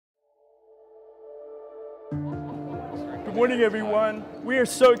Good morning, everyone. We are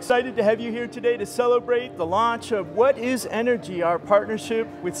so excited to have you here today to celebrate the launch of What is Energy, our partnership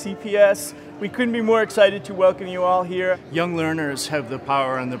with CPS. We couldn't be more excited to welcome you all here. Young learners have the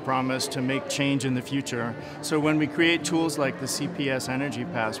power and the promise to make change in the future. So when we create tools like the CPS Energy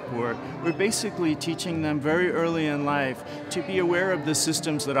Passport, we're basically teaching them very early in life to be aware of the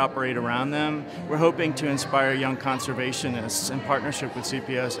systems that operate around them. We're hoping to inspire young conservationists in partnership with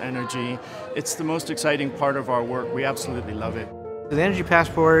CPS Energy. It's the most exciting part of our work. We absolutely love it. The Energy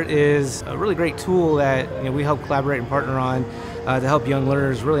Passport is a really great tool that we help collaborate and partner on to help young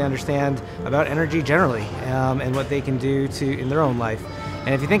learners really understand about energy generally and what they can do in their own life.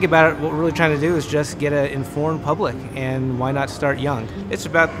 And if you think about it, what we're really trying to do is just get an informed public, and why not start young? It's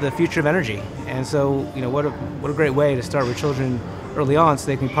about the future of energy, and so what a great way to start with children early on so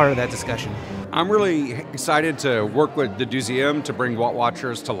they can be part of that discussion. I'm really excited to work with the Doseum to bring Watt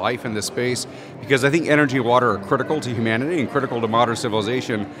Watchers to life in this space, because I think energy and water are critical to humanity and critical to modern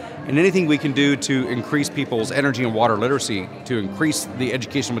civilization. And anything we can do to increase people's energy and water literacy, to increase the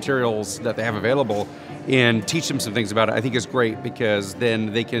educational materials that they have available and teach them some things about it, I think is great, because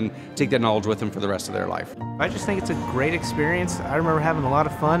then they can take that knowledge with them for the rest of their life. I just think it's a great experience. I remember having a lot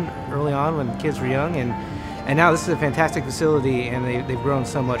of fun early on when kids were young, and now this is a fantastic facility, and they've grown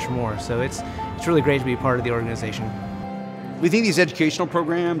so much more. So it's really great to be part of the organization. We think these educational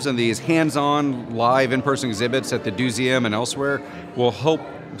programs and these hands-on, live, in-person exhibits at the Doseum and elsewhere will help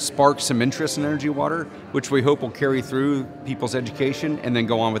spark some interest in energy and water, which we hope will carry through people's education and then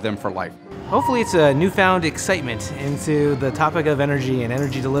go on with them for life. Hopefully it's a newfound excitement into the topic of energy and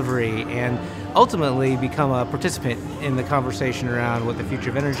energy delivery, and ultimately become a participant in the conversation around what the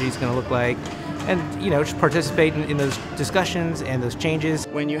future of energy is going to look like, and just participate in those discussions and those changes.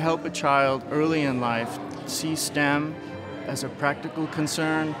 When you help a child early in life see STEM as a practical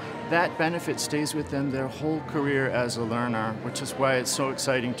concern, that benefit stays with them their whole career as a learner, which is why it's so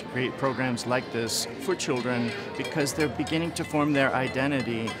exciting to create programs like this for children, because they're beginning to form their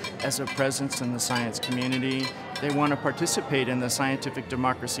identity as a presence in the science community. They want to participate in the scientific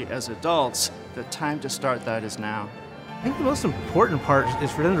democracy as adults. The time to start that is now. I think the most important part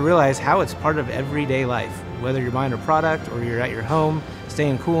is for them to realize how it's part of everyday life. Whether you're buying a product or you're at your home,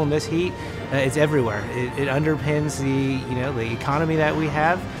 staying cool in this heat, it's everywhere. It underpins the economy that we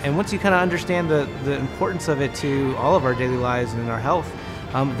have. And once you kind of understand the importance of it to all of our daily lives and our health,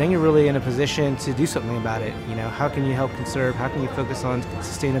 then you're really in a position to do something about it. How can you help conserve? How can you focus on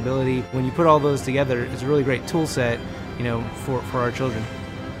sustainability? When you put all those together, it's a really great tool set, for our children.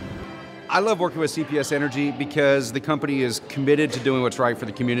 I love working with CPS Energy because the company is committed to doing what's right for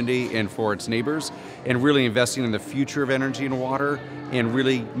the community and for its neighbors, and really investing in the future of energy and water, and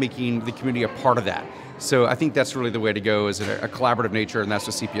really making the community a part of that. So I think that's really the way to go, is a collaborative nature, and that's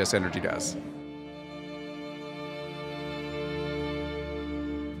what CPS Energy does.